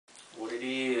it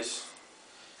is.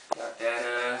 Got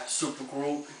that super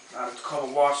group out of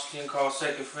Tacoma, Washington called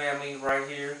 2ndfam right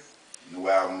here. New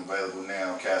album available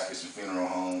now, Caskets and Funeral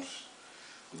Homes.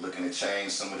 We're looking to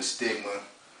change some of the stigma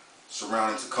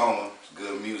surrounding Tacoma. It's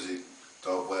good music,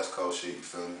 dope West Coast shit, you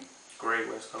feel me? Great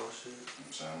West Coast shit. You know what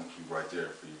I'm saying? I'm gonna keep right there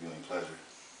for your viewing pleasure.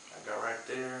 I got right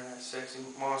there, that sexy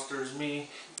monster is me.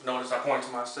 Notice I point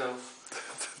to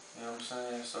myself. You know what I'm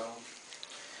saying? So,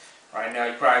 right now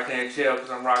you probably can't tell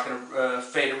because I'm rocking a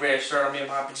faded red shirt. I'm in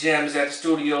my pajamas at the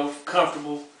studio,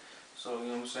 comfortable. So, you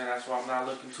know what I'm saying? That's why I'm not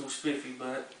looking too spiffy,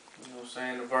 but, you know what I'm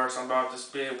saying? The verse I'm about to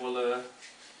spit will,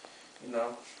 you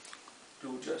know,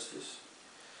 do justice.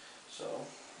 So,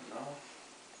 you know,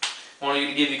 I wanted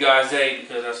to give you guys 8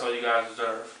 because that's all you guys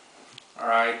deserve.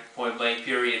 Alright, point blank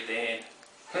period at the end.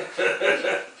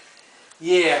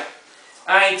 Yeah,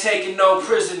 I ain't taking no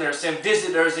prisoners and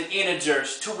visitors and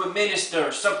integers to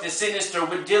administer something sinister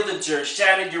with diligence,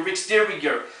 shatter your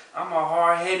exterior. I'm a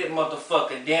hard-headed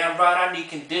motherfucker, damn right I need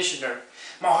conditioner.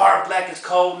 My heart black as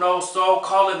cold, no soul,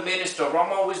 call it minister.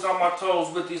 I'm always on my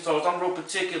toes with these hoes, I'm real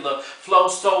particular. Flow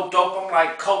so dope, I'm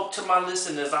like coke to my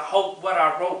listeners. I hope what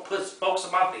I wrote puts folks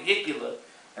in my vehicular.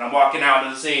 And I'm walking out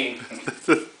of the scene.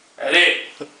 That's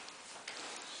it.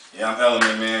 Yeah, I'm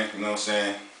Element, man. You know what I'm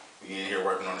saying? We in here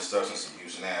working on the substance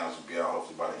abuse now. This will be out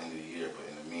hopefully by the end of the year. But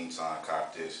in the meantime,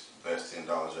 cop this. Best $10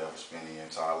 you ever spend in your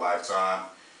entire lifetime.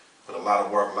 Put a lot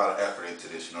of work, a lot of effort into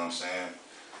this, you know what I'm saying?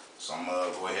 So I'm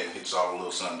going to go ahead and hit y'all a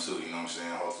little something too, you know what I'm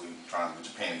saying? Hopefully trying to get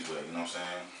your panties wet, you know what I'm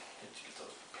saying? Get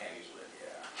those panties wet,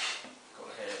 yeah. Go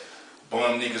ahead.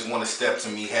 Bum niggas want to step to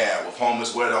me how. With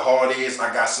homeless where the heart is,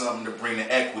 I got something to bring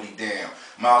the equity down.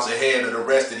 Miles ahead of the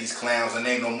rest of these clowns, and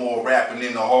ain't no more rapping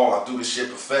in the hall. I do this shit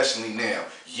professionally now.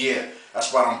 Yeah,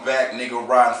 that's right, I'm back, nigga,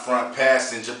 riding front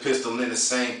passenger, pistol in the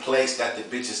same place that the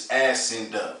bitch's ass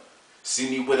end up. See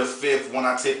me with a fifth when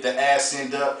I tip the ass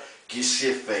end up, get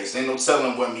shit faced. Ain't no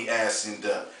telling when me ass end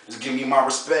up. Just give me my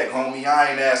respect, homie,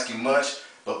 I ain't asking much,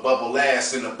 but bubble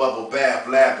ass in a bubble bath,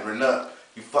 lathering up.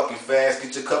 You fucking fast,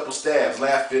 get your couple stabs,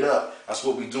 laugh it up. That's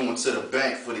what we doing to the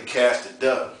bank for the cash to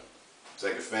duck.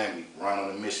 2ndfam, run on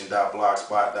the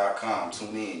mission.blogspot.com.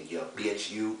 Tune in, you bitch,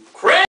 you.